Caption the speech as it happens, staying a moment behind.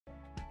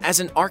As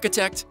an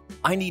architect,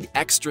 I need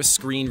extra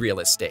screen real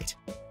estate.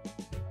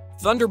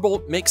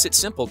 Thunderbolt makes it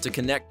simple to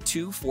connect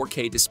two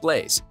 4K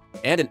displays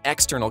and an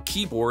external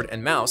keyboard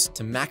and mouse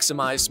to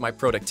maximize my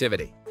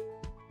productivity.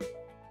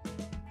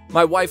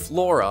 My wife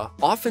Laura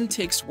often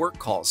takes work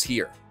calls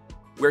here,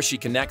 where she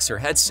connects her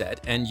headset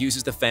and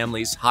uses the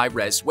family's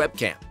high-res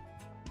webcam.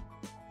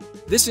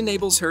 This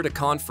enables her to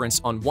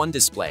conference on one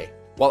display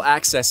while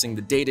accessing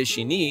the data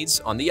she needs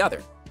on the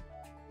other.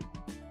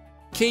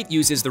 Kate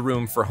uses the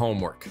room for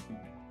homework.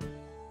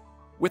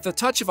 With the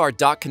touch of our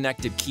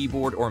dock-connected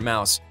keyboard or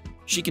mouse,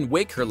 she can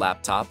wake her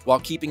laptop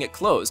while keeping it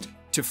closed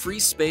to free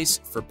space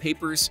for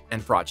papers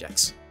and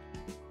projects.